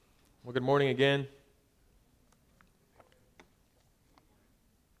Well, good morning again.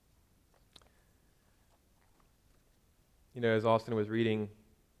 You know, as Austin was reading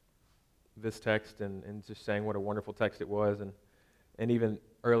this text and just saying what a wonderful text it was, and even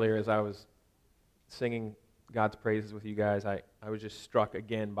earlier as I was singing God's praises with you guys, I was just struck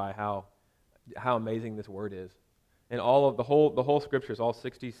again by how amazing this word is. And all of the whole scriptures, all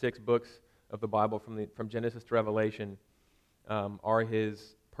 66 books of the Bible from Genesis to Revelation, are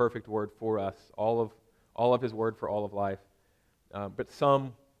His perfect word for us. All of His word for all of life. But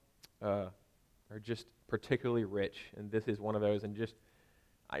some are just particularly rich, and this is one of those. And just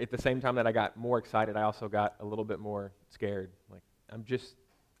at the same time that I got more excited, I also got a little bit more scared. Like, I'm just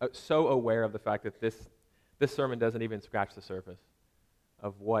so aware of the fact that this sermon doesn't even scratch the surface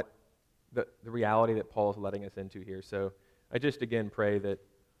of what the reality that Paul is letting us into here. So I just again pray that,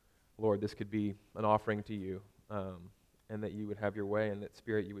 Lord, this could be an offering to you, and that you would have your way, and that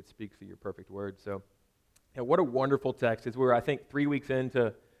Spirit, you would speak through your perfect word. So what a wonderful text. As we're, I think, 3 weeks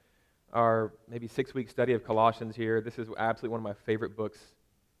into our maybe 6-week study of Colossians here, this is absolutely one of my favorite books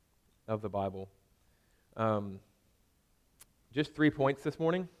of the Bible. Just 3 points this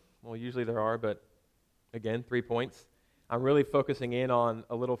morning. Well, usually there are, but again, 3 points. I'm really focusing in on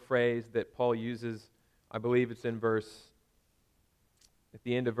a little phrase that Paul uses. I believe it's at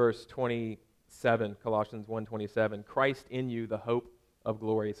the end of verse 27, Colossians 1:27. Christ in you, the hope of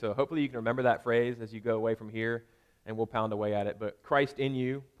glory. So hopefully you can remember that phrase as you go away from here, and we'll pound away at it. But Christ in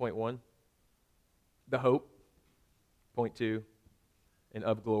you, point 1. The hope, point 2. And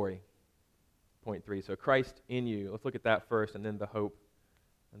of glory, point 3. So Christ in you. Let's look at that first, and then the hope,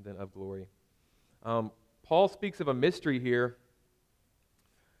 and then of glory. Paul speaks of a mystery here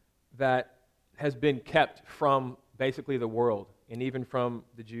that has been kept from basically the world, and even from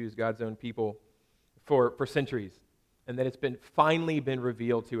the Jews, God's own people, for centuries. And that it's finally been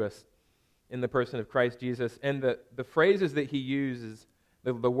revealed to us in the person of Christ Jesus. And the phrases that he uses,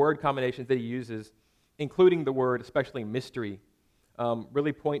 the word combinations that he uses, including the word, especially mystery,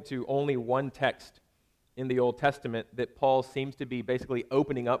 really point to only one text in the Old Testament that Paul seems to be basically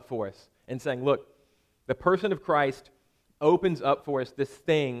opening up for us and saying, look, the person of Christ opens up for us this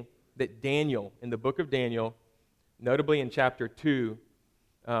thing that Daniel, in the book of Daniel, notably in chapter 2,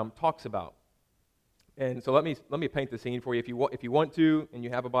 talks about. And so let me paint the scene for you. If you want to, and you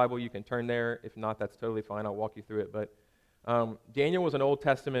have a Bible, you can turn there. If not, that's totally fine. I'll walk you through it. But Daniel was an Old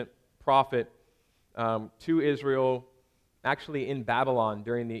Testament prophet to Israel, actually in Babylon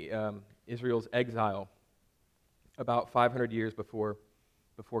during the Israel's exile, about 500 years before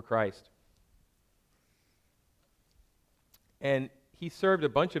Christ. And he served a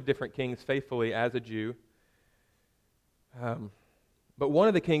bunch of different kings faithfully as a Jew. But one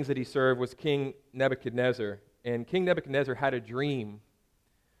of the kings that he served was King Nebuchadnezzar. And King Nebuchadnezzar had a dream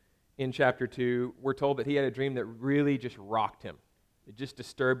in chapter 2. We're told that he had a dream that really just rocked him. It just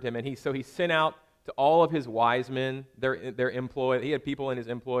disturbed him. And he sent out to all of his wise men, their employ. He had people in his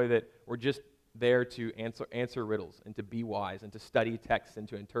employ that were just there to answer riddles and to be wise and to study texts and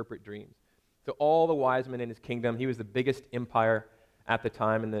to interpret dreams. So all the wise men in his kingdom, he was the biggest empire at the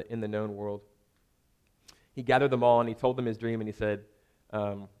time in the known world. He gathered them all and he told them his dream, and he said,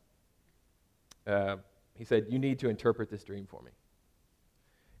 you need to interpret this dream for me.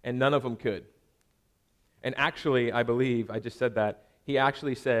 And none of them could. And actually, I believe, I just said that, he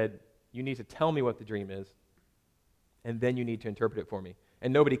actually said, you need to tell me what the dream is, and then you need to interpret it for me.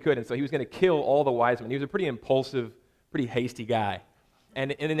 And nobody could, and so he was going to kill all the wise men. He was a pretty impulsive, pretty hasty guy.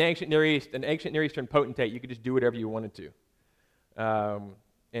 And in an ancient Near Eastern potentate, you could just do whatever you wanted to.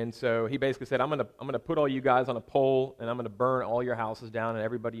 And so he basically said, I'm going to put all you guys on a pole, and I'm going to burn all your houses down, and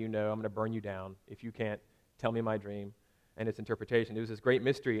everybody you know, I'm going to burn you down if you can't tell me my dream and its interpretation. It was this great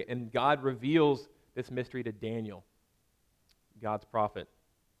mystery, and God reveals this mystery to Daniel, God's prophet.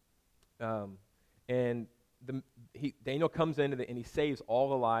 Daniel comes in and he saves all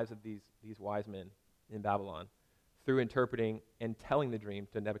the lives of these wise men in Babylon through interpreting and telling the dream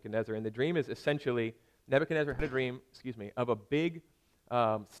to Nebuchadnezzar. And the dream is essentially, Nebuchadnezzar had a dream, of a big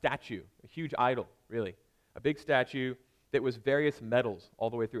statue, a huge idol, really. A big statue that was various metals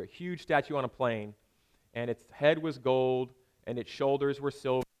all the way through. A huge statue on a plain, and its head was gold, and its shoulders were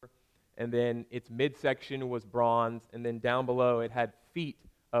silver, and then its midsection was bronze, and then down below it had feet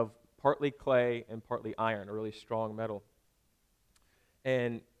of partly clay and partly iron, a really strong metal.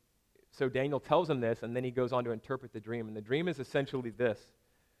 And so Daniel tells him this, and then he goes on to interpret the dream. And the dream is essentially this,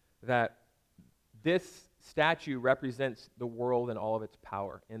 that this statue represents the world and all of its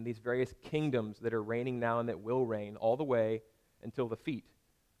power, and these various kingdoms that are reigning now and that will reign all the way until the feet,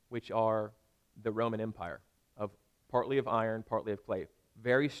 which are the Roman Empire, partly of iron, partly of clay.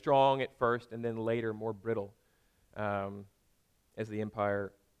 very strong at first, and then later more brittle as the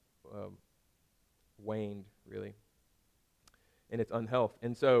empire waned, really, in its unhealth.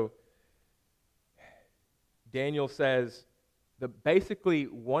 And so Daniel says basically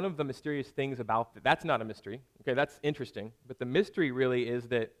one of the mysterious things about that's not a mystery. Okay, that's interesting. But the mystery really is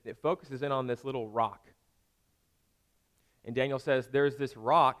that it focuses in on this little rock. And Daniel says there's this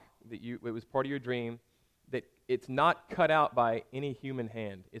rock it was part of your dream, that it's not cut out by any human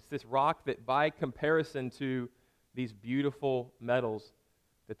hand. It's this rock that by comparison to these beautiful metals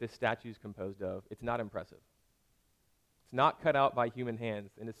that this statue is composed of, it's not impressive. It's not cut out by human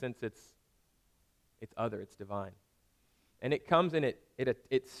hands. In a sense, it's other, it's divine. And it comes and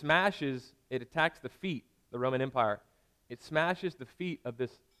it smashes, it attacks the feet, the Roman Empire. It smashes the feet of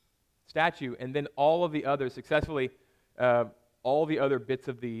this statue, and then all of the others successfully, all the other bits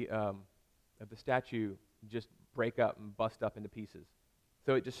of the statue just break up and bust up into pieces.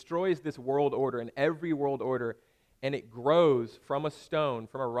 So it destroys this world order and every world order, and it grows from a stone,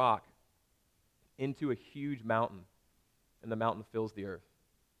 from a rock, into a huge mountain, and the mountain fills the earth.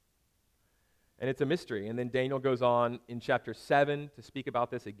 And it's a mystery. And then Daniel goes on in chapter 7 to speak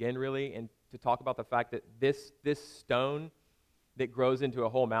about this again, really, and to talk about the fact that this stone that grows into a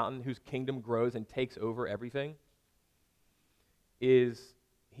whole mountain, whose kingdom grows and takes over everything,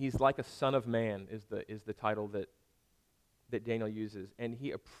 he's like a son of man, is the title that Daniel uses. And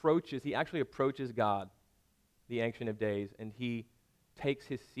he actually approaches God, the Ancient of Days, and he takes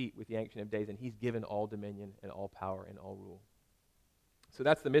his seat with the Ancient of Days, and he's given all dominion and all power and all rule. So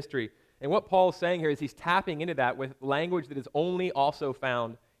that's the mystery. And what Paul's saying here is he's tapping into that with language that is only also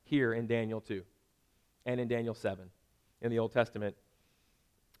found here in Daniel 2 and in Daniel 7 in the Old Testament.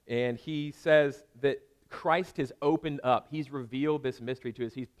 And he says that Christ has opened up. He's revealed this mystery to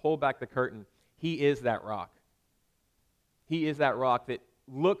us. He's pulled back the curtain. He is that rock. He is that rock that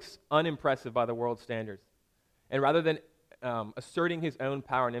looks unimpressive by the world's standards. And rather than asserting his own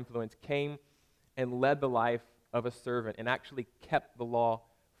power and influence, came and led the life of a servant and actually kept the law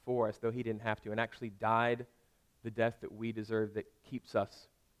for us, though he didn't have to, and actually died the death that we deserve, that keeps us,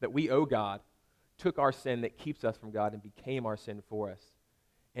 that we owe God, took our sin that keeps us from God and became our sin for us.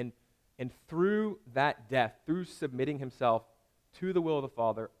 And through that death, through submitting himself to the will of the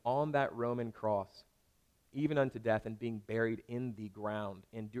Father on that Roman cross, even unto death, and being buried in the ground,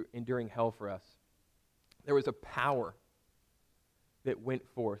 enduring hell for us, there was a power that went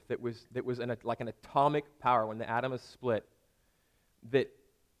forth that was like an atomic power when the atom is split, that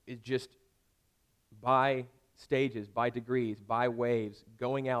is just by stages, by degrees, by waves,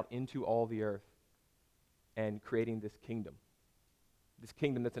 going out into all the earth and creating this kingdom. This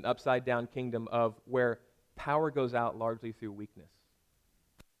kingdom that's an upside-down kingdom of where power goes out largely through weakness.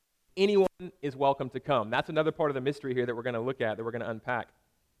 Anyone is welcome to come. That's another part of the mystery here that we're going to look at, that we're going to unpack.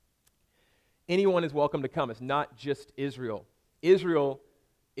 Anyone is welcome to come. It's not just Israel. Israel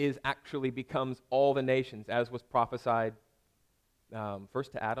becomes all the nations, as was prophesied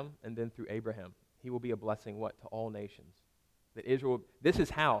first to Adam and then through Abraham. He will be a blessing, to all nations. That Israel, this is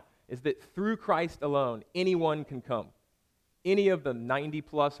how, is that through Christ alone, anyone can come. Any of the 90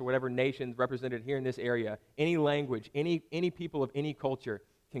 plus or whatever nations represented here in this area, any language, any people of any culture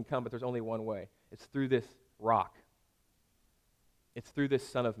can come, but there's only one way. It's through this rock. It's through this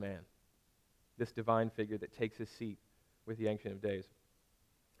Son of Man, this divine figure that takes his seat with the Ancient of Days.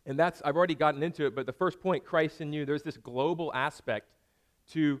 And I've already gotten into it, but the first point, Christ in you, there's this global aspect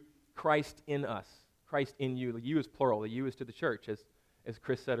to Christ in us. Christ in you. The you is plural. The you is to the church, as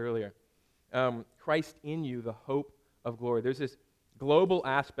Chris said earlier. Christ in you, the hope of glory. There's this global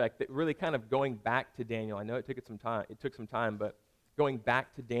aspect that really kind of going back to Daniel. I know it took some time, but going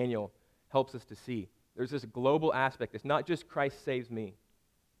back to Daniel helps us to see. There's this global aspect. It's not just Christ saves me.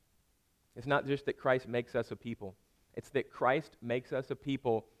 It's not just that Christ makes us a people. It's that Christ makes us a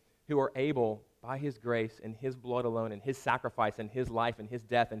people who are able, by his grace and his blood alone and his sacrifice and his life and his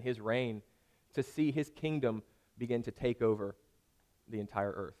death and his reign, to see his kingdom begin to take over the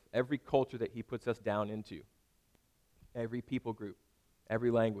entire earth. Every culture that he puts us down into, every people group,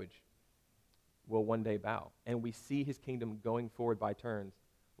 every language will one day bow. And we see his kingdom going forward by turns,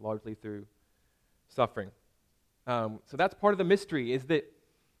 largely through suffering. So that's part of the mystery, is that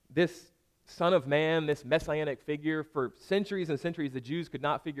this Son of Man, this messianic figure, for centuries and centuries, the Jews could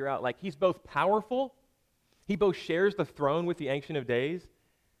not figure out, he's both powerful, he both shares the throne with the Ancient of Days,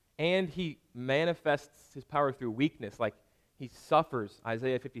 and he manifests his power through weakness, he suffers,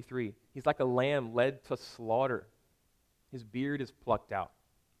 Isaiah 53. He's like a lamb led to slaughter. His beard is plucked out.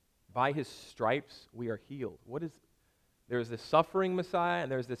 By his stripes we are healed. There's this suffering Messiah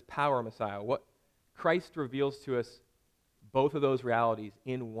and there's this power Messiah. What Christ reveals to us both of those realities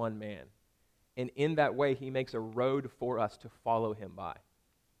in one man. And in that way, he makes a road for us to follow him by.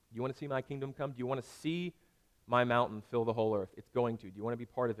 Do you want to see my kingdom come? Do you want to see my mountain fill the whole earth? It's going to. Do you want to be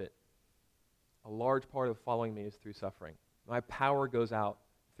part of it? A large part of following me is through suffering. My power goes out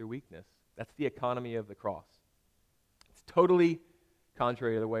through weakness. That's the economy of the cross. It's totally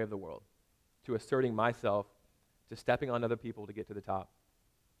contrary to the way of the world, to asserting myself, to stepping on other people to get to the top.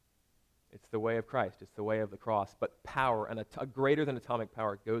 It's the way of Christ. It's the way of the cross. But power, and a greater than atomic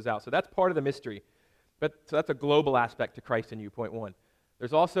power, goes out. So that's part of the mystery. So that's a global aspect to Christ in you, point one.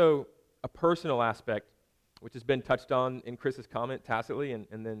 There's also a personal aspect, which has been touched on in Chris's comment tacitly and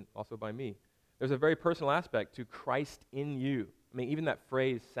then also by me. There's a very personal aspect to Christ in you. I mean, even that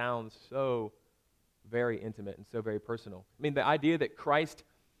phrase sounds so very intimate and so very personal. I mean, the idea that Christ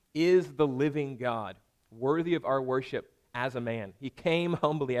is the living God, worthy of our worship as a man. He came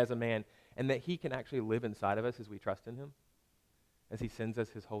humbly as a man, and that he can actually live inside of us as we trust in him, as he sends us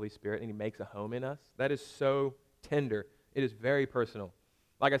his Holy Spirit and he makes a home in us. That is so tender. It is very personal.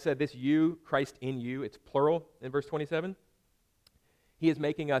 Like I said, this you, Christ in you, it's plural in verse 27. He is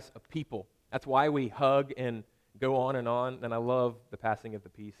making us a people. That's why we hug and go on, and I love the passing of the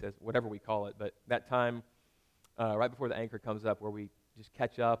peace, as whatever we call it, but that time right before the anchor comes up where we just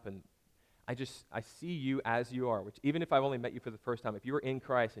catch up, and I see you as you are, which even if I've only met you for the first time, if you are in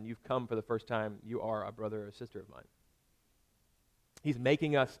Christ and you've come for the first time, you are a brother or a sister of mine. He's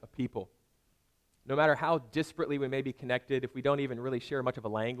making us a people. No matter how disparately we may be connected, if we don't even really share much of a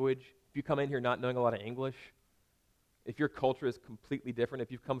language, if you come in here not knowing a lot of English, if your culture is completely different,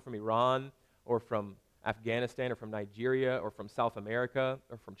 if you've come from Iran or from Afghanistan or from Nigeria or from South America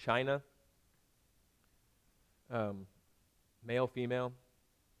or from China, male, female,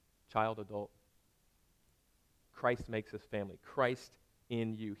 child, adult, Christ makes us family. Christ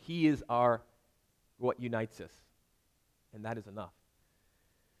in you. He is what unites us, and that is enough.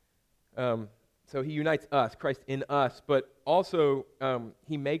 So he unites us, Christ in us, but also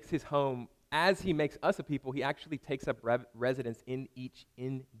he makes his home. As he makes us a people, he actually takes up residence in each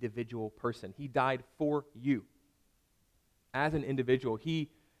individual person. He died for you. As an individual,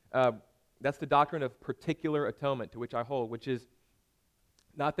 that's the doctrine of particular atonement to which I hold, which is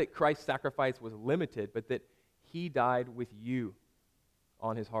not that Christ's sacrifice was limited, but that he died with you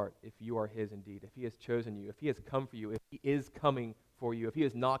on his heart, if you are his indeed, if he has chosen you, if he has come for you, if he is coming for you, if he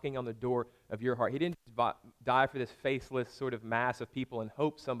is knocking on the door of your heart. He didn't die for this faceless sort of mass of people and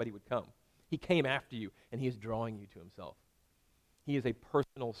hope somebody would come. He came after you, and he is drawing you to himself. He is a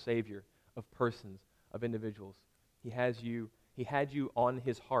personal savior of persons, of individuals. He had you on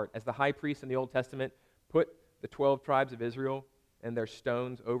his heart. As the high priest in the Old Testament put the 12 tribes of Israel and their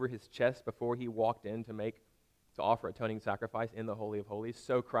stones over his chest before he walked in to offer atoning sacrifice in the Holy of Holies,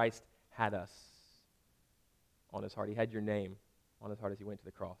 so Christ had us on his heart. He had your name on his heart as he went to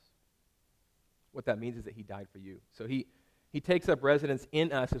the cross. What that means is that he died for you. So he takes up residence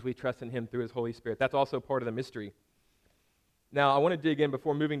in us as we trust in him through his Holy Spirit. That's also part of the mystery. Now, I want to dig in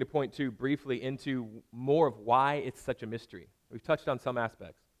before moving to point 2 briefly into more of why it's such a mystery. We've touched on some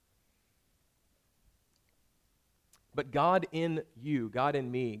aspects. But God in you, God in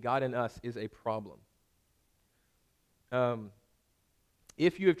me, God in us is a problem.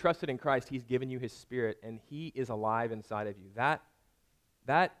 If you have trusted in Christ, he's given you his Spirit, and he is alive inside of you.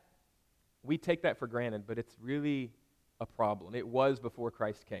 That we take that for granted, but it's really a problem. It was before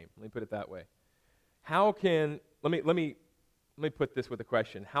Christ came. Let me put it that way. Let me put this with a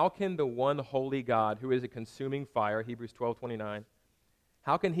question. How can the one holy God, who is a consuming fire, Hebrews 12:29,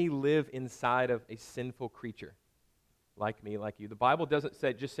 how can he live inside of a sinful creature like me, like you? The Bible doesn't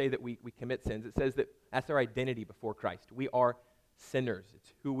just say that we commit sins. It says that that's our identity before Christ. We are sinners.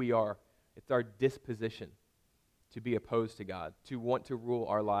 It's who we are. It's our disposition to be opposed to God, to want to rule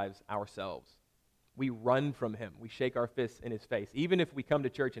our lives ourselves. We run from him. We shake our fists in his face. Even if we come to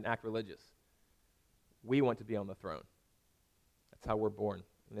church and act religious, we want to be on the throne. That's how we're born,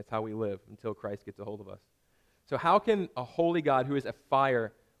 and that's how we live until Christ gets a hold of us. So how can a holy God who is a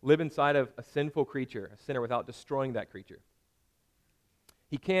fire live inside of a sinful creature, a sinner, without destroying that creature?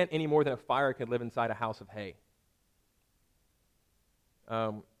 He can't any more than a fire can live inside a house of hay.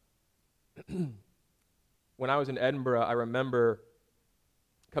 When I was in Edinburgh, I remember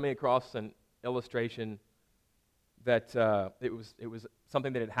coming across an illustration that it was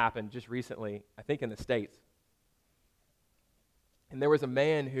something that had happened just recently, I think in the States. And there was a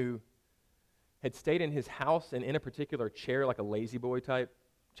man who had stayed in his house and in a particular chair, like a lazy boy type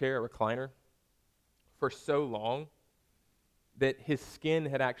chair, a recliner, for so long that his skin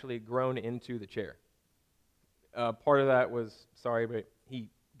had actually grown into the chair. Part of that was, but he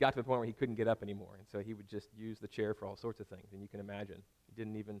got to the point where he couldn't get up anymore, and so he would just use the chair for all sorts of things, and you can imagine. He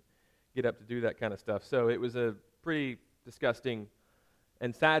didn't even get up to do that kind of stuff. So it was a pretty disgusting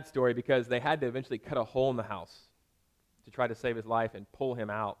and sad story because they had to eventually cut a hole in the house to try to save his life and pull him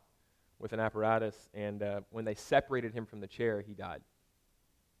out with an apparatus, and when they separated him from the chair, he died.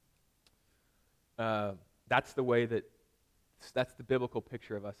 That's the biblical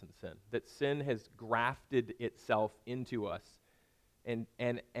picture of us in sin, that sin has grafted itself into us and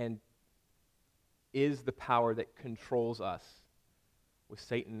is the power that controls us, with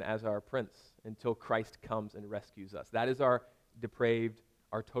Satan as our prince until Christ comes and rescues us. That is our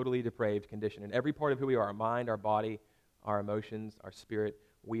totally depraved condition. In every part of who we are, our mind, our body, our emotions, our spirit,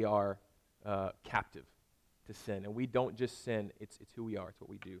 we are captive to sin. And we don't just sin, it's who we are, it's what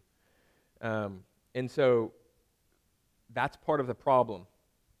we do. And so that's part of the problem.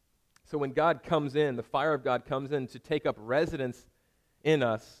 So when God comes in, the fire of God comes in to take up residence in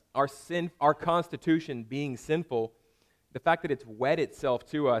us, our constitution being sinful, the fact that it's wed itself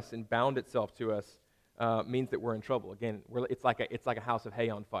to us and bound itself to us means that we're in trouble. Again, it's like a house of hay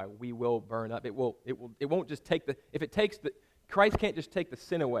on fire. We will burn up. It won't just take Christ can't just take the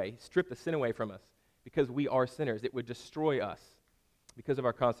sin away, strip the sin away from us, because we are sinners. It would destroy us because of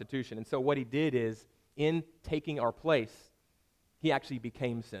our constitution. And so what he did is, in taking our place, he actually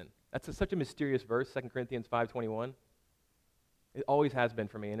became sin. That's such a mysterious verse, 2 Corinthians 5:21. It always has been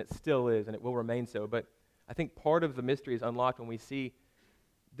for me, and it still is, and it will remain so. But I think part of the mystery is unlocked when we see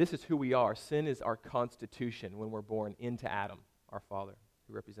this is who we are. Sin is our constitution when we're born into Adam, our father,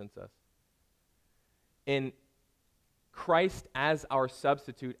 who represents us. And Christ as our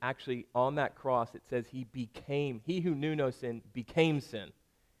substitute, actually on that cross, it says he who knew no sin became sin,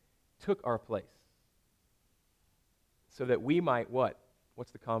 took our place. So that we might what?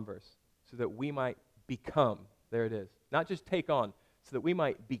 What's the converse? So that we might become, there it is. Not just take on, so that we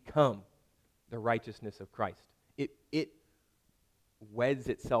might become the righteousness of Christ. It weds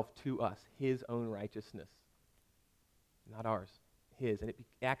itself to us, his own righteousness. Not ours, his. And it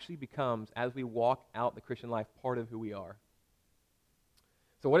actually becomes, as we walk out the Christian life, part of who we are.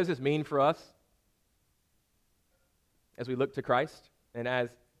 So what does this mean for us as we look to Christ and as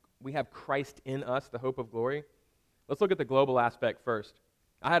we have Christ in us, the hope of glory? Let's look at the global aspect first.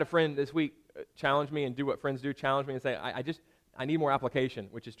 I had a friend this week challenge me and do what friends do, challenge me and say, I need more application,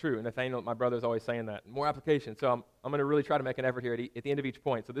 which is true. And Nathaniel, my brother's always saying that. More application. So I'm going to really try to make an effort here at the end of each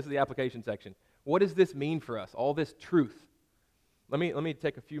point. So this is the application section. What does this mean for us? All this truth. Let me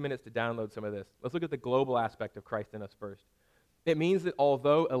take a few minutes to download some of this. Let's look at the global aspect of Christ in us first. It means that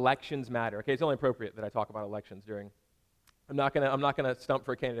although elections matter, okay, it's only appropriate that I talk about elections during. I'm not gonna stump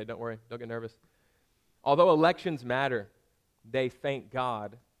for a candidate. Don't worry. Don't get nervous. Although elections matter, they, thank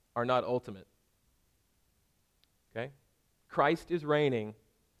God, are not ultimate. Okay? Christ is reigning,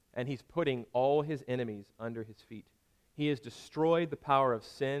 and he's putting all his enemies under his feet. He has destroyed the power of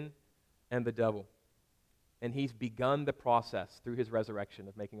sin and the devil, and he's begun the process through his resurrection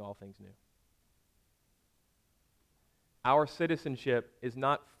of making all things new. Our citizenship is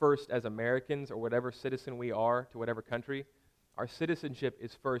not first as Americans or whatever citizen we are to whatever country. Our citizenship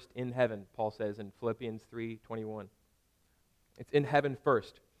is first in heaven, Paul says in Philippians 3:21. It's in heaven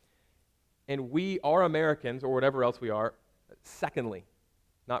first. And we are Americans, or whatever else we are, secondly,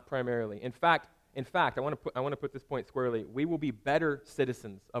 not primarily. In fact, I want to put this point squarely. We will be better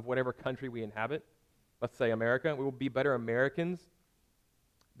citizens of whatever country we inhabit. Let's say America. We will be better Americans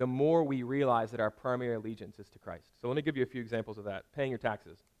the more we realize that our primary allegiance is to Christ. So let me give you a few examples of that. Paying your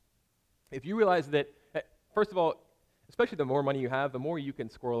taxes. If you realize that, first of all, especially the more money you have, the more you can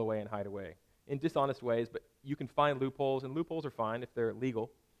squirrel away and hide away in dishonest ways, but you can find loopholes, and loopholes are fine if they're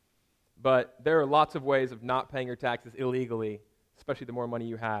legal. But there are lots of ways of not paying your taxes illegally, especially the more money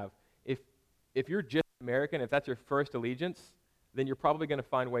you have. If you're just American, if that's your first allegiance, then you're probably going to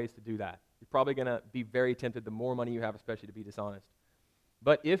find ways to do that. You're probably going to be very tempted, the more money you have, especially, to be dishonest.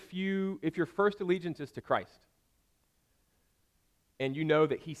 But if your first allegiance is to Christ, and you know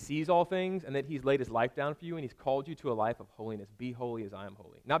that he sees all things and that he's laid his life down for you and he's called you to a life of holiness, be holy as I am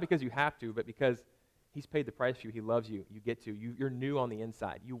holy. Not because you have to, but because he's paid the price for you. He loves you. You get to. You're new on the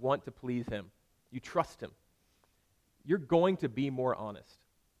inside. You want to please him. You trust him. You're going to be more honest,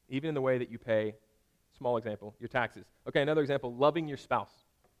 even in the way that you pay, small example, your taxes. Okay, another example, loving your spouse.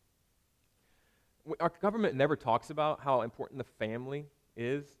 Our government never talks about how important the family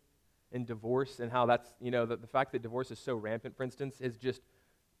is in divorce and how that's, the fact that divorce is so rampant, for instance, has just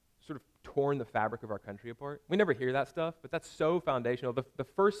sort of torn the fabric of our country apart. We never hear that stuff, but that's so foundational. The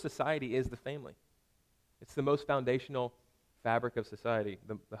first society is the family. It's the most foundational fabric of society,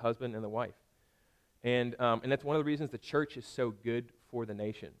 the husband and the wife. And that's one of the reasons the church is so good for the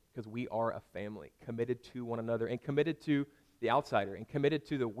nation because we are a family committed to one another and committed to the outsider and committed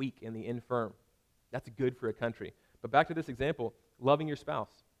to the weak and the infirm. That's good for a country. But back to this example, loving your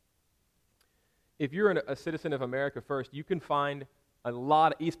spouse. If you're a citizen of America first, you can find a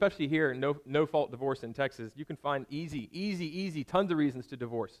lot, especially here, no-fault divorce in Texas, you can find easy, tons of reasons to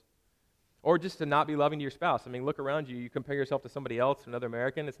divorce. Or just to not be loving to your spouse. I mean, look around you. You compare yourself to somebody else, another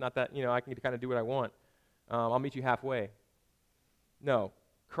American. It's not that, I can kind of do what I want. I'll meet you halfway. No.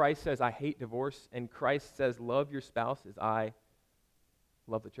 Christ says, I hate divorce. And Christ says, love your spouse as I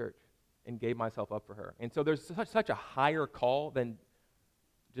love the church and gave myself up for her. And so there's such a higher call than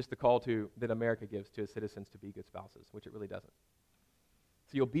just the call that America gives to its citizens to be good spouses, which it really doesn't.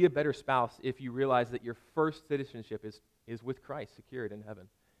 So you'll be a better spouse if you realize that your first citizenship is with Christ, secured in heaven.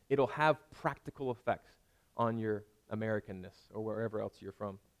 It'll have practical effects on your Americanness or wherever else you're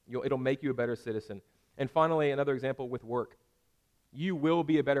from. It'll make you a better citizen. And finally, another example with work. You will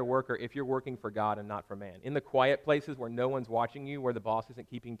be a better worker if you're working for God and not for man. In the quiet places where no one's watching you, where the boss isn't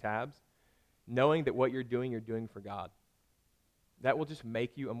keeping tabs, knowing that what you're doing for God. That will just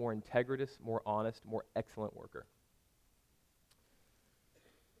make you a more integritous, more honest, more excellent worker.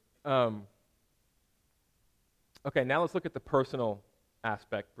 Okay, now let's look at the personal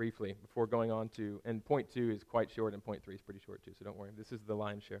aspect briefly before going on to, and point 2 is quite short and point 3 is pretty short too, so don't worry. This is the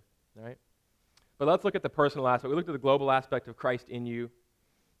lion's share, all right? But let's look at the personal aspect. We looked at the global aspect of Christ in you.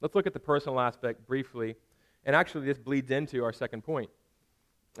 Let's look at the personal aspect briefly, and actually this bleeds into our second point.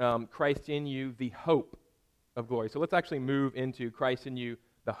 Christ in you, the hope of glory. So let's actually move into Christ in you,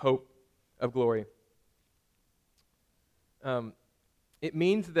 the hope of glory. It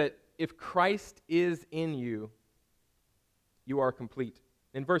means that if Christ is in you, you are complete.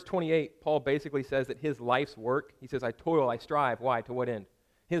 In verse 28, Paul basically says that his life's work, he says, I toil, I strive. Why? To what end?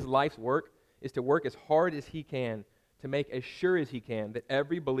 His life's work is to work as hard as he can to make as sure as he can that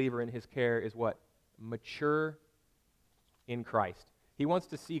every believer in his care is what? Mature in Christ. He wants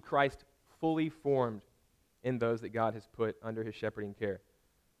to see Christ fully formed in those that God has put under his shepherding care.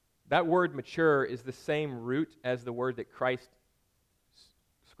 That word mature is the same root as the word that Christ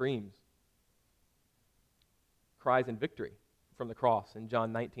screams, cries in victory from the cross in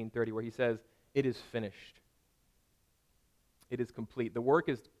John 19:30, where he says, it is finished. It is complete. The work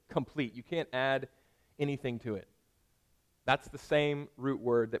is complete. You can't add anything to it. That's the same root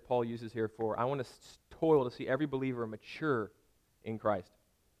word that Paul uses here for, I want to toil to see every believer mature in Christ.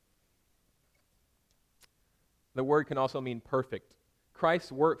 The word can also mean perfect.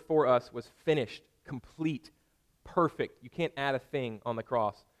 Christ's work for us was finished, complete, perfect. You can't add a thing on the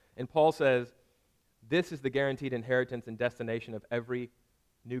cross. And Paul says, this is the guaranteed inheritance and destination of every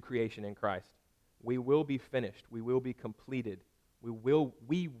new creation in Christ. We will be finished. We will be completed. We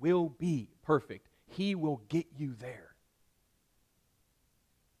will be perfect. He will get you there.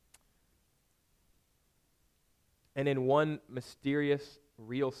 And in one mysterious,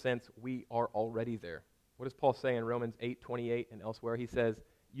 real sense, we are already there. What does Paul say in Romans 8:28 and elsewhere? He says,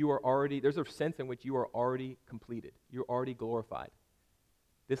 there's a sense in which you are already completed. You're already glorified.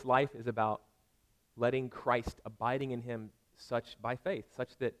 This life is about letting Christ, abiding in him by faith,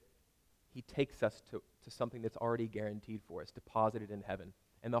 such that he takes us to something that's already guaranteed for us, deposited in heaven.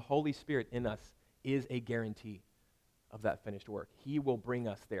 And the Holy Spirit in us is a guarantee of that finished work. He will bring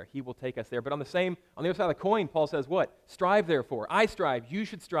us there. He will take us there. But on the other side of the coin, Paul says what? Strive therefore. I strive. You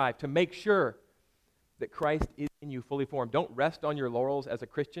should strive to make sure that Christ is in you fully formed. Don't rest on your laurels as a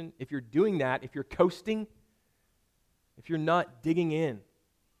Christian. If you're doing that, if you're coasting, if you're not digging in,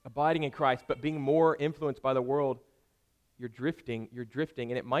 abiding in Christ, but being more influenced by the world, you're drifting,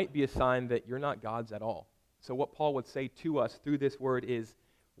 and it might be a sign that you're not God's at all. So what Paul would say to us through this word is,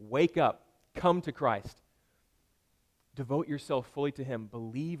 wake up, come to Christ, devote yourself fully to him,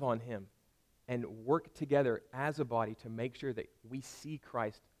 believe on him, and work together as a body to make sure that we see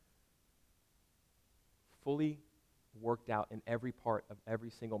Christ fully worked out in every part of every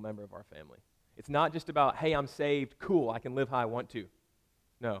single member of our family. It's not just about, hey, I'm saved, cool, I can live how I want to.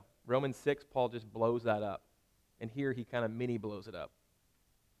 No, Romans 6, Paul just blows that up. And here he kind of mini blows it up.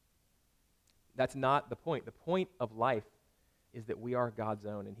 That's not the point. The point of life is that we are God's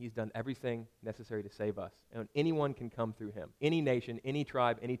own, and he's done everything necessary to save us. And anyone can come through him. Any nation, any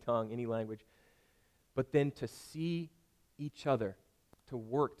tribe, any tongue, any language. But then to see each other, to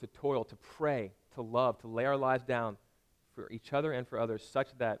work, to toil, to pray, to love, to lay our lives down for each other and for others such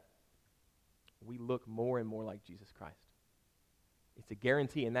that we look more and more like Jesus Christ. It's a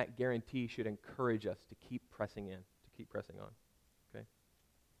guarantee, and that guarantee should encourage us to keep pressing in, to keep pressing on. Okay?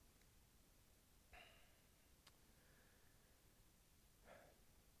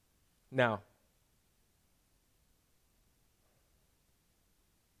 Now,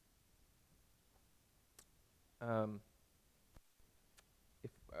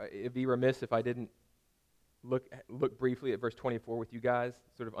 It'd be remiss if I didn't look briefly at verse 24 with you guys,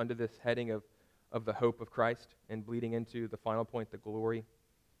 sort of under this heading of the hope of Christ and bleeding into the final point, the glory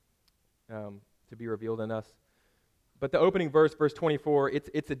to be revealed in us. But the opening verse, verse 24,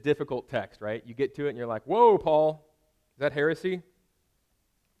 it's a difficult text, right? You get to it and you're like, whoa, Paul, is that heresy?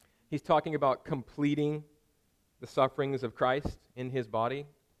 He's talking about completing the sufferings of Christ in his body.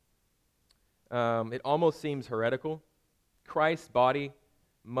 It almost seems heretical. Christ's body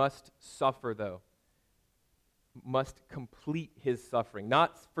must suffer, though. Must complete his suffering.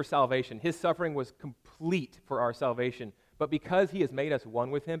 Not for salvation. His suffering was complete for our salvation. But because he has made us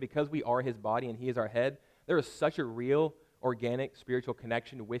one with him, because we are his body and he is our head, there is such a real, organic, spiritual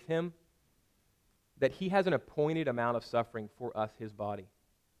connection with him that he has an appointed amount of suffering for us, his body.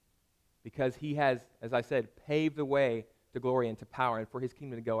 Because he has, as I said, paved the way to glory and to power and for his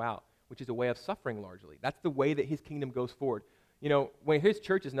kingdom to go out, which is a way of suffering largely. That's the way that his kingdom goes forward. You know, when his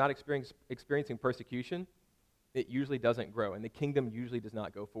church is not experiencing persecution, it usually doesn't grow, and the kingdom usually does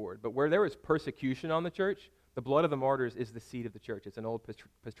not go forward. But where there is persecution on the church, the blood of the martyrs is the seed of the church. It's an old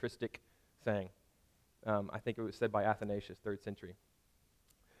patristic saying. I think it was said by Athanasius, 3rd century.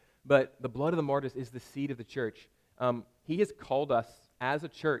 But the blood of the martyrs is the seed of the church. He has called us as a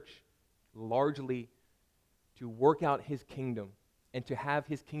church largely to work out his kingdom and to have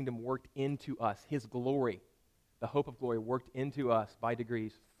his kingdom worked into us, his glory, the hope of glory worked into us by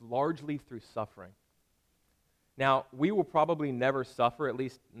degrees, largely through suffering. Now, we will probably never suffer, at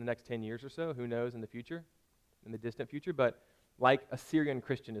least in the next 10 years or so, who knows in the future, in the distant future, but like a Syrian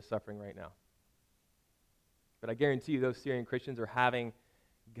Christian is suffering right now. But I guarantee you those Syrian Christians are having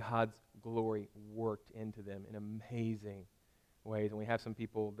God's glory worked into them in amazing ways, and we have some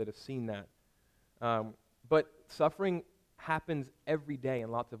people that have seen that. But suffering happens every day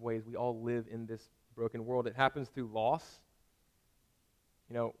in lots of ways. We all live in this broken world. It happens through loss.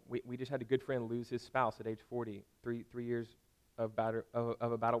 You know, we just had a good friend lose his spouse at age 40, three years of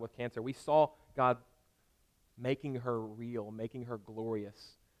a battle with cancer. We saw God making her real, making her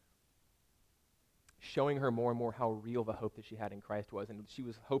glorious, showing her more and more how real the hope that she had in Christ was, and she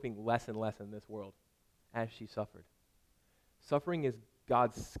was hoping less and less in this world as she suffered. Suffering is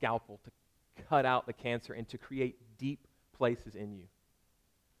God's scalpel to cut out the cancer and to create deep places in you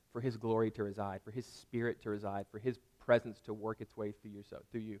for his glory to reside, for his spirit to reside, for his presence to work its way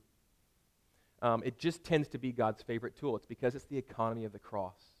through you. It just tends to be God's favorite tool. It's because it's the economy of the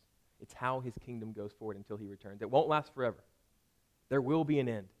cross. It's how his kingdom goes forward until he returns. It won't last forever. There will be an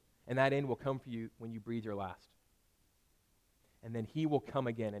end, and that end will come for you when you breathe your last. And then he will come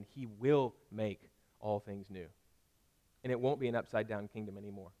again, and he will make all things new. And it won't be an upside-down kingdom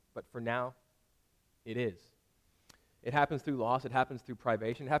anymore. But for now, it is. It happens through loss. It happens through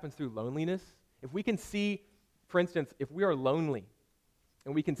privation. It happens through loneliness. If we can see, for instance, if we are lonely,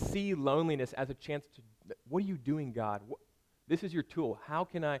 and we can see loneliness as a chance to, what are you doing, God? This is your tool. How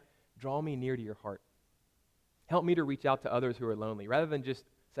can I draw me near to your heart? Help me to reach out to others who are lonely, rather than just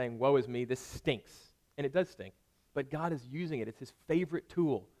saying, woe is me, this stinks. And it does stink. But God is using it. It's his favorite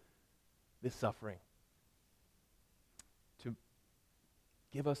tool, this suffering, to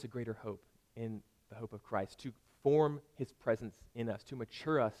give us a greater hope in the hope of Christ, to form his presence in us, to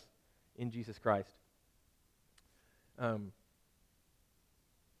mature us in Jesus Christ. And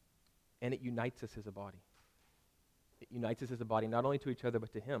it unites us as a body. It unites us as a body, not only to each other,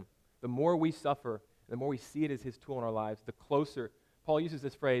 but to him. The more we suffer, the more we see it as his tool in our lives, the closer. Paul uses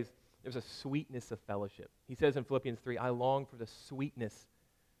this phrase, there's a sweetness of fellowship. He says in Philippians 3, I long for the sweetness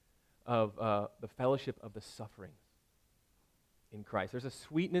of the fellowship of the suffering in Christ. There's a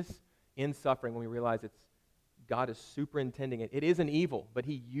sweetness in suffering when we realize God is superintending it. It is an evil, but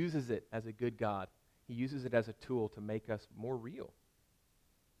he uses it as a good God. He uses it as a tool to make us more real.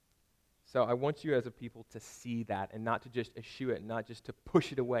 So I want you as a people to see that and not to just eschew it, and not just to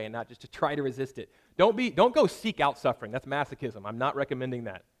push it away, and not just to try to resist it. Don't go seek out suffering. That's masochism. I'm not recommending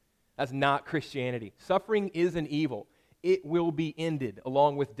that. That's not Christianity. Suffering is an evil. It will be ended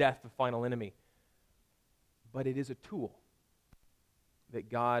along with death, the final enemy. But it is a tool that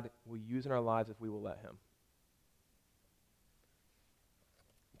God will use in our lives if we will let him.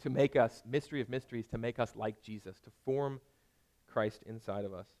 To make us, mystery of mysteries, to make us like Jesus, to form Christ inside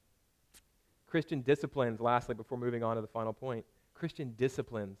of us. Christian disciplines, lastly, before moving on to the final point, Christian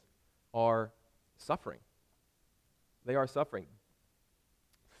disciplines are suffering. They are suffering.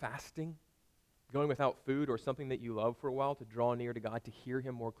 Fasting, going without food or something that you love for a while to draw near to God, to hear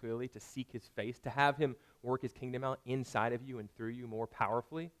him more clearly, to seek his face, to have him work his kingdom out inside of you and through you more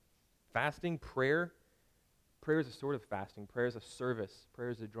powerfully. Fasting, prayer. Prayer is a sort of fasting. Prayer is a service. Prayer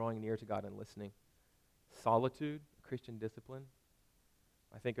is a drawing near to God and listening. solitude, Christian discipline.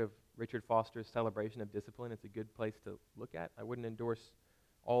 I think of Richard Foster's Celebration of Discipline. It's a good place to look at. I wouldn't endorse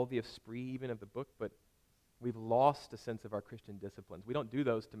all the esprit even of the book, but we've lost a sense of our Christian disciplines. We don't do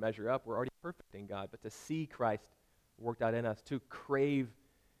those to measure up. We're already perfect in God, but to see Christ worked out in us, to crave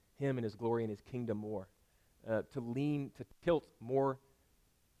him and his glory and his kingdom more, to tilt more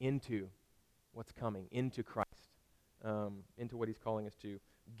into what's coming, into Christ, into what he's calling us to.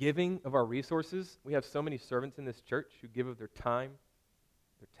 Giving of our resources. We have so many servants in this church who give of their time,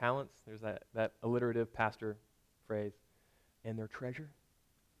 their talents. There's that alliterative pastor phrase, and their treasure.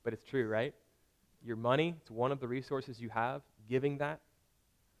 But it's true, right? Your money, it's one of the resources you have. Giving that.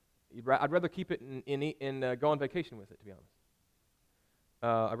 I'd rather keep it and go on vacation with it, to be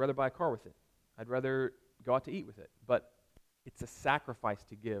honest. I'd rather buy a car with it. I'd rather go out to eat with it. But it's a sacrifice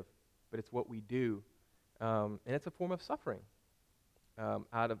to give. But it's what we do. And it's a form of suffering.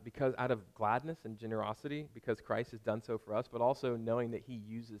 Out of gladness and generosity, because Christ has done so for us, but also knowing that he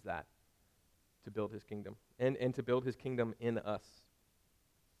uses that to build his kingdom and to build his kingdom in us.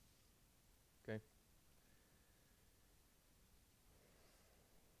 Okay?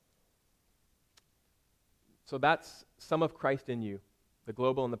 So that's some of Christ in you, the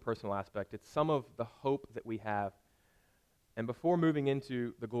global and the personal aspect. It's some of the hope that we have. And before moving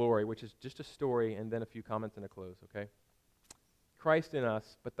into the glory, which is just a story and then a few comments and a close, okay? Christ in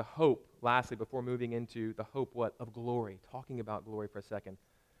us, but the hope, lastly, before moving into the hope, what? Of glory. Talking about glory for a second.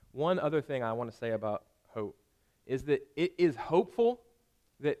 One other thing I want to say about hope is that it is hopeful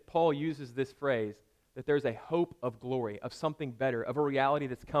that Paul uses this phrase, that there's a hope of glory, of something better, of a reality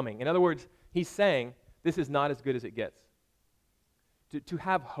that's coming. In other words, he's saying this is not as good as it gets. To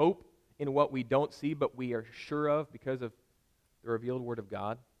have hope in what we don't see but we are sure of because of the revealed Word of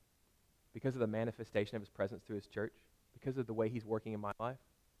God, because of the manifestation of his presence through his church, because of the way he's working in my life.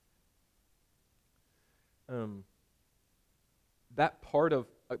 That part of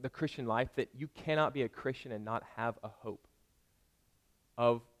the Christian life, that you cannot be a Christian and not have a hope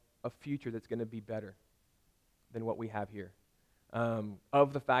of a future that's going to be better than what we have here.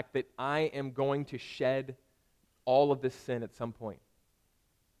 Of the fact that I am going to shed all of this sin at some point.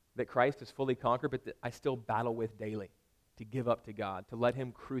 That Christ has fully conquered, but that I still battle with daily to give up to God, to let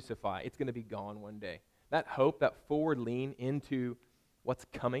him crucify. It's going to be gone one day. That hope, that forward lean into what's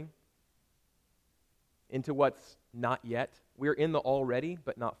coming, into what's not yet. We're in the already,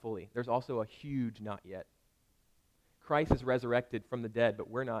 but not fully. There's also a huge not yet. Christ is resurrected from the dead, but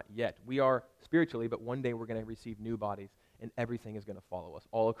we're not yet. We are spiritually, but one day we're going to receive new bodies, and everything is going to follow us.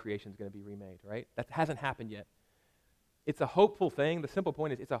 All of creation is going to be remade, right? That hasn't happened yet. It's a hopeful thing. The simple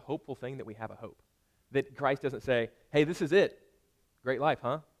point is it's a hopeful thing that we have a hope. That Christ doesn't say, hey, this is it. Great life,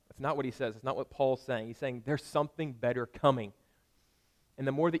 huh? That's not what he says. It's not what Paul's saying. He's saying there's something better coming. And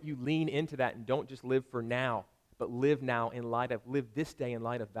the more that you lean into that and don't just live for now, but live this day in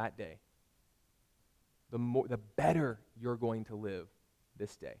light of that day, the better you're going to live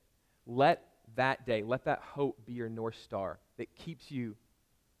this day. Let that day, let that hope be your North Star that keeps you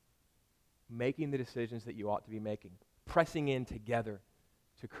making the decisions that you ought to be making, pressing in together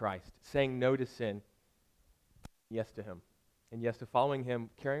to Christ, saying no to sin, yes to him. And yes to following him,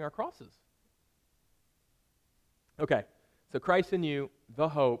 carrying our crosses. Okay, so Christ in you, the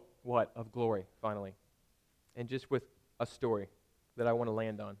hope, what? Of glory, finally. And just with a story that I want to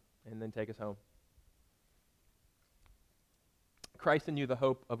land on and then take us home. Christ in you, the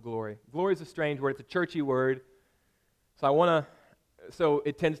hope of glory. Glory is a strange word. It's a churchy word. So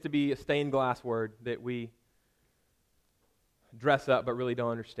it tends to be a stained glass word that we dress up but really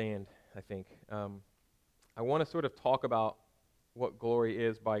don't understand, I think. I want to sort of talk about what glory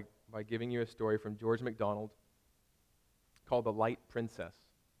is by giving you a story from George MacDonald called The Light Princess.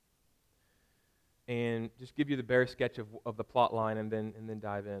 And just give you the bare sketch of the plot line and then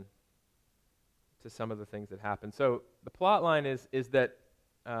dive in to some of the things that happen. So the plot line is that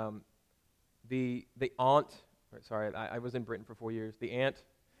the aunt, I was in Britain for 4 years, the aunt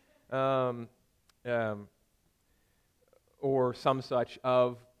or some such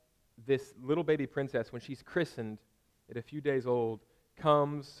of this little baby princess, when she's christened at a few days old,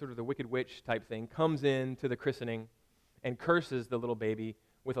 comes, sort of the Wicked Witch type thing, comes in to the christening and curses the little baby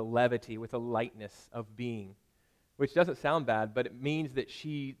with a levity, with a lightness of being, which doesn't sound bad, but it means that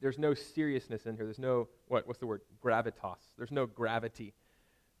there's no seriousness in her. There's no, what's the word? Gravitas. There's no gravity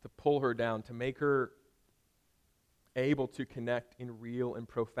to pull her down, to make her able to connect in real and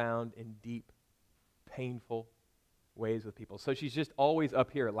profound and deep, painful ways with people. So she's just always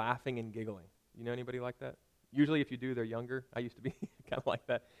up here laughing and giggling. You know anybody like that? Usually if you do, they're younger. I used to be kind of like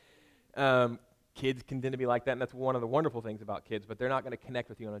that. Kids can tend to be like that, and that's one of the wonderful things about kids, but they're not going to connect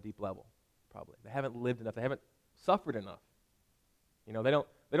with you on a deep level. probably. They haven't lived enough. They haven't suffered enough. You know, they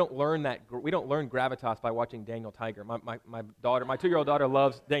don't learn that. We don't learn gravitas by watching Daniel Tiger. My daughter, my 2-year-old daughter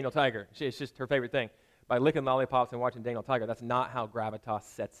loves Daniel Tiger. It's just her favorite thing. By licking lollipops and watching Daniel Tiger, that's not how gravitas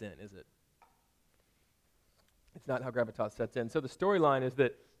sets in, is it? It's not how gravitas sets in. So the storyline is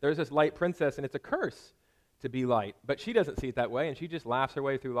that there's this light princess, and it's a curse to be light. But she doesn't see it that way, and she just laughs her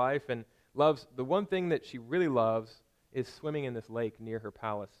way through life and loves, the one thing that she really loves is swimming in this lake near her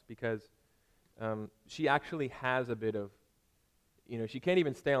palace, because she actually has a bit of, you know, she can't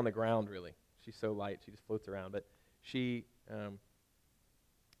even stay on the ground, really. She's so light, she just floats around. But she,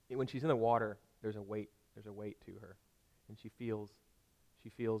 when she's in the water, there's a weight to her, and she feels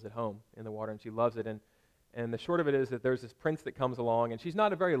at home in the water, and she loves it. And the short of it is that there's this prince that comes along, and she's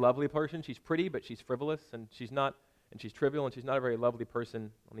not a very lovely person. She's pretty, but she's frivolous, and she's trivial, and she's not a very lovely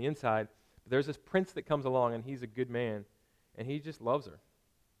person on the inside. But there's this prince that comes along, and he's a good man, and he just loves her.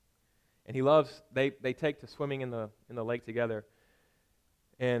 And they take to swimming in the lake together.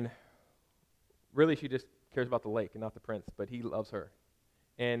 And really she just cares about the lake and not the prince, but he loves her.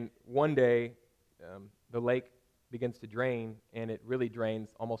 And one day, the lake begins to drain, and it really drains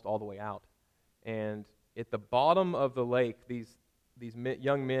almost all the way out. And at the bottom of the lake, these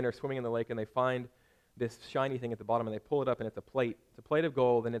young men are swimming in the lake, and they find this shiny thing at the bottom, and they pull it up, and it's a plate. It's a plate of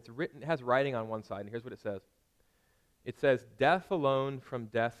gold, and it has writing on one side, and here's what it says. It says, "Death alone from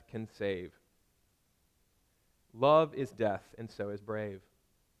death can save. Love is death, and so is brave.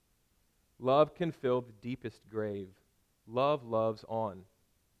 Love can fill the deepest grave. Love loves on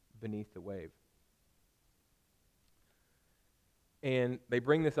beneath the wave." And they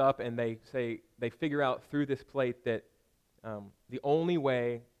bring this up, and they figure out through this plate that the only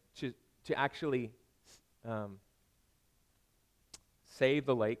way to actually save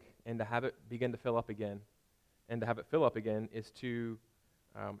the lake and to have it begin to fill up again, is to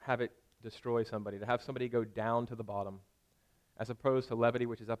have it destroy somebody, to have somebody go down to the bottom, as opposed to levity,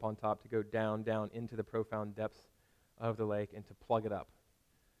 which is up on top, to go down into the profound depths of the lake and to plug it up,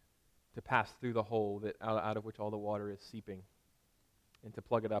 to pass through the hole that out of which all the water is seeping, and to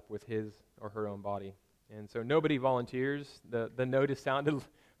plug it up with his or her own body. And so nobody volunteers. The note is sounded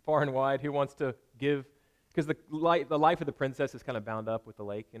far and wide. Who wants to give? Because the life of the princess is kind of bound up with the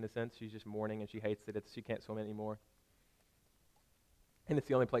lake, in a sense. She's just mourning, and she hates that she can't swim anymore. And it's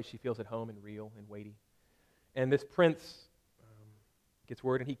the only place she feels at home and real and weighty. And this prince gets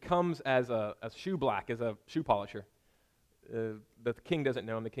word, and he comes as a shoe black, as a shoe polisher. The king doesn't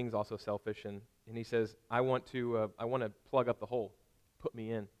know him. The king's also selfish, and he says, I want to plug up the hole. Put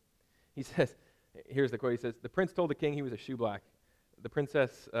me in. He says, here's the quote. He says, "The prince told the king he was a shoe black. The prince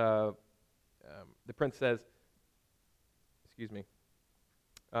says,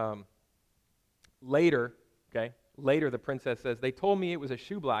 later, the princess says, they told me it was a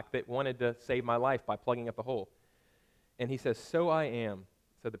shoe black that wanted to save my life by plugging up the hole. And he says, so I am,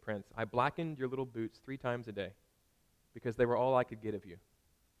 said the prince. I blackened your little boots 3 times a day because they were all I could get of you.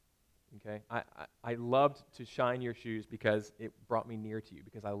 Okay, I loved to shine your shoes because it brought me near to you,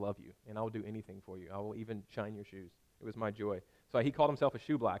 because I love you, and I will do anything for you. I will even shine your shoes. It was my joy." So he called himself a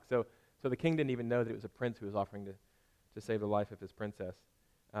shoe black. So the king didn't even know that it was a prince who was offering to save the life of his princess.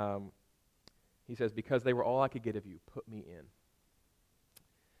 He says, "Because they were all I could get of you, put me in."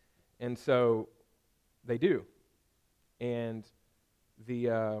 And so they do. And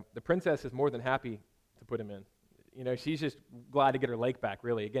the princess is more than happy to put him in. You know, she's just glad to get her lake back,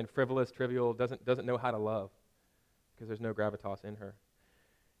 really. Again, frivolous, trivial, doesn't know how to love because there's no gravitas in her.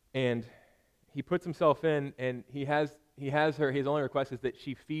 And he puts himself in, and he has her. His only request is that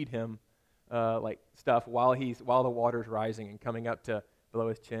she feed him like stuff while the water's rising and coming up to below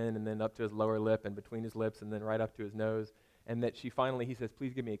his chin, and then up to his lower lip, and between his lips, and then right up to his nose. And that he says,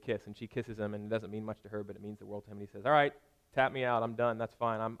 "Please give me a kiss," and she kisses him, and it doesn't mean much to her, but it means the world to him. And he says, "All right, tap me out. I'm done. That's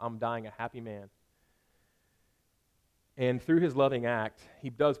fine. I'm dying a happy man." And through his loving act, he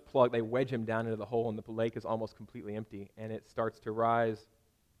does they wedge him down into the hole, and the lake is almost completely empty, and it starts to rise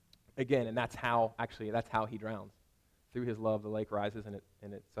again, and that's how he drowns. Through his love, the lake rises, and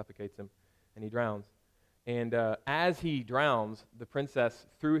it suffocates him, and he drowns. And as he drowns, the princess,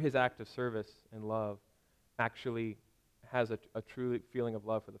 through his act of service and love, actually has a true feeling of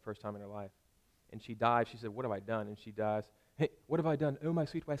love for the first time in her life. And she dies. She said, "What have I done?" And she dies. "Hey, what have I done? Oh, my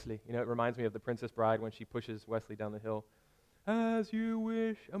sweet Wesley." You know, it reminds me of the Princess Bride when she pushes Wesley down the hill. "As you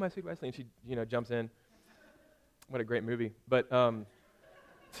wish, oh, my sweet Wesley." And she, jumps in. What a great movie. But,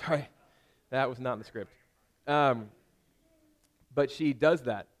 sorry, that was not in the script. But she does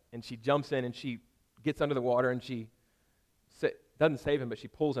that, and she jumps in, and she gets under the water, and she doesn't save him, but she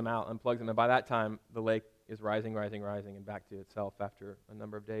pulls him out, unplugs him, and by that time, the lake is rising, and back to itself after a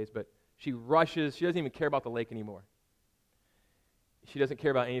number of days. But She rushes. She doesn't even care about the lake anymore. She doesn't care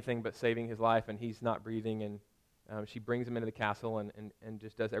about anything but saving his life, and he's not breathing, and she brings him into the castle and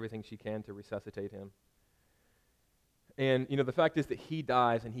just does everything she can to resuscitate him. And, the fact is that he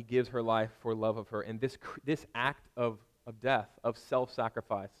dies and he gives her life for love of her. And this act of death, of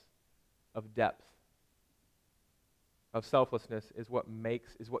self-sacrifice, of depth, of selflessness is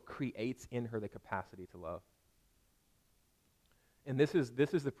what creates in her the capacity to love. And this is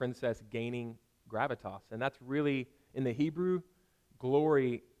the princess gaining gravitas. And that's really, in the Hebrew,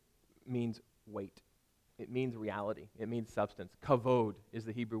 glory means weight. It means reality. It means substance. Kavod is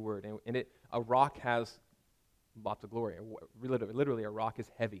the Hebrew word. And a rock has lots of glory. Literally, a rock is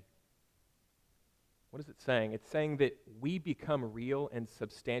heavy. What is it saying? It's saying that we become real and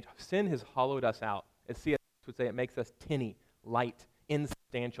substantial. Sin has hollowed us out. As C.S. would say, it makes us tinny, light,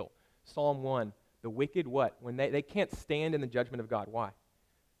 insubstantial. Psalm 1, the wicked what? When they can't stand in the judgment of God. Why?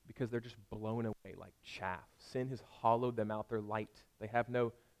 Because they're just blown away like chaff. Sin has hollowed them out. They're light. They have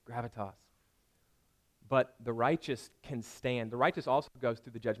no gravitas. But the righteous can stand. The righteous also goes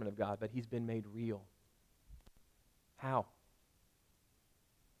through the judgment of God, but he's been made real. How?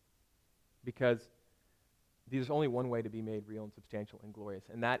 Because there's only one way to be made real and substantial and glorious,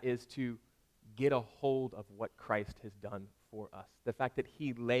 and that is to get a hold of what Christ has done for us. The fact that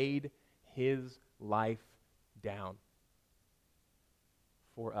he laid his life down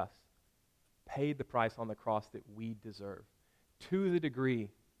for us, paid the price on the cross that we deserve. To the degree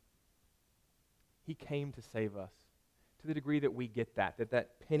he came to save us, to the degree that we get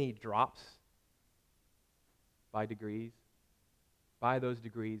that penny drops by degrees, by those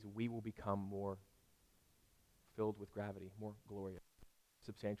degrees we will become more filled with gravity, more glorious,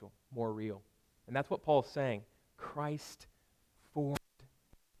 substantial, more real. And that's what Paul's saying. Christ formed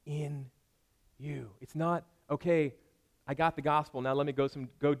in you. It's not, okay, I got the gospel, now let me go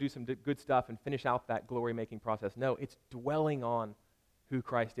do some good stuff and finish out that glory-making process. No, it's dwelling on who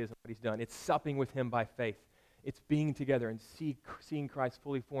Christ is and what he's done. It's supping with him by faith. It's being together and seeing Christ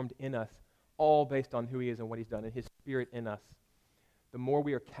fully formed in us, all based on who he is and what he's done, and his Spirit in us. The more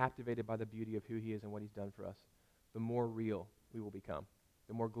we are captivated by the beauty of who he is and what he's done for us, the more real we will become,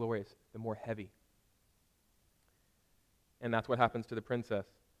 the more glorious, the more heavy. And that's what happens to the princess.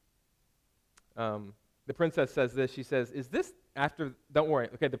 The princess says this. She says, is this after, don't worry,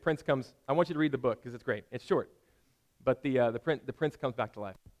 okay, the prince comes. I want you to read the book because it's great. It's short. But the prince comes back to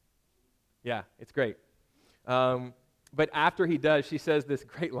life. Yeah, it's great. But after he does, she says this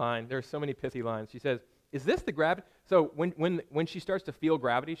great line. There are so many pithy lines. She says, is this the gravity? So when she starts to feel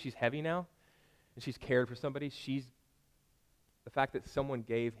gravity, she's heavy now, and she's cared for somebody. The fact that someone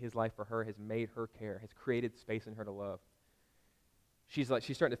gave his life for her has made her care, has created space in her to love. She's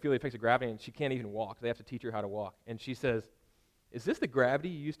starting to feel the effects of gravity, and she can't even walk. They have to teach her how to walk. And she says, is this the gravity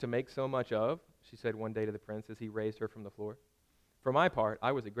you used to make so much of? She said one day to the prince as he raised her from the floor. For my part,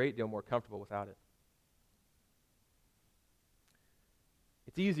 I was a great deal more comfortable without it.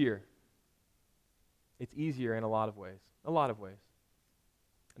 It's easier. It's easier in a lot of ways.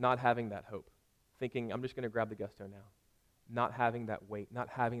 Not having that hope. Thinking, I'm just going to grab the gusto now. Not having that weight, not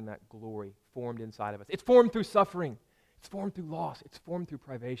having that glory formed inside of us. It's formed through suffering. It's formed through loss. It's formed through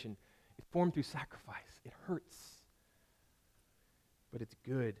privation. It's formed through sacrifice. It hurts. But it's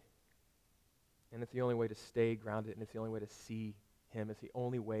good. And it's the only way to stay grounded, and it's the only way to see him. It's the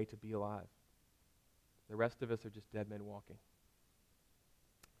only way to be alive. The rest of us are just dead men walking.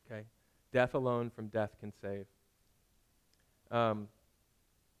 Okay? Death alone from death can save. To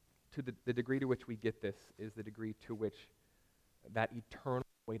the degree to which we get this is the degree to which that eternal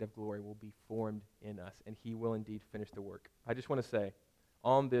weight of glory will be formed in us, and he will indeed finish the work. I just want to say,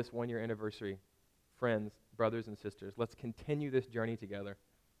 on this one-year anniversary, friends, brothers and sisters, let's continue this journey together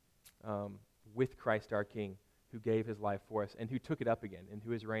with Christ our King, who gave his life for us, and who took it up again, and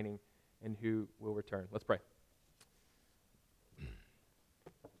who is reigning, and who will return. Let's pray.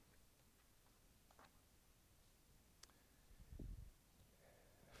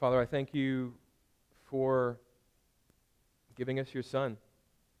 Father, I thank you for giving us your Son,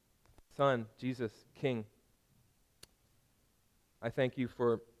 Jesus, King. I thank you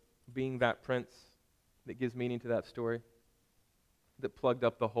for being that prince that gives meaning to that story, that plugged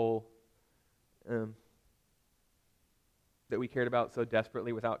up the hole that we cared about so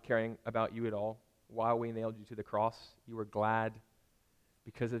desperately without caring about you at all. While we nailed you to the cross, you were glad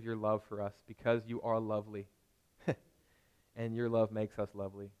because of your love for us, because you are lovely. And your love makes us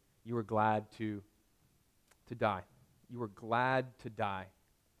lovely. You were glad to die. You were glad to die.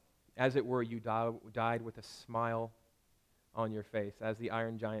 As it were, you died with a smile on your face, as the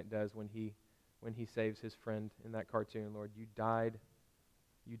Iron Giant does when he saves his friend in that cartoon, Lord. You died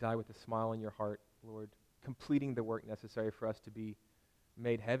You die with a smile on your heart, Lord, completing the work necessary for us to be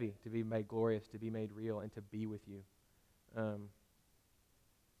made heavy, to be made glorious, to be made real, and to be with you.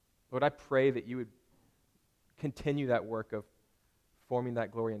 Lord, I pray that you would continue that work of forming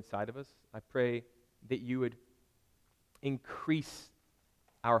that glory inside of us. I pray that you would increase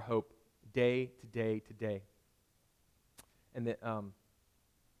our hope day to day to day. And that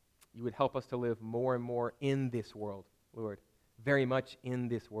you would help us to live more and more in this world, Lord, very much in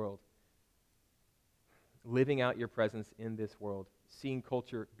this world. Living out your presence in this world, seeing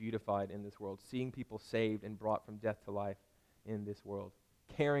culture beautified in this world, seeing people saved and brought from death to life in this world,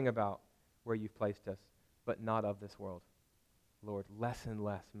 caring about where you've placed us, but not of this world. Lord, less and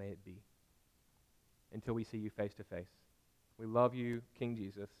less may it be until we see you face to face. We love you, King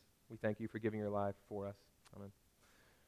Jesus. We thank you for giving your life for us. Amen.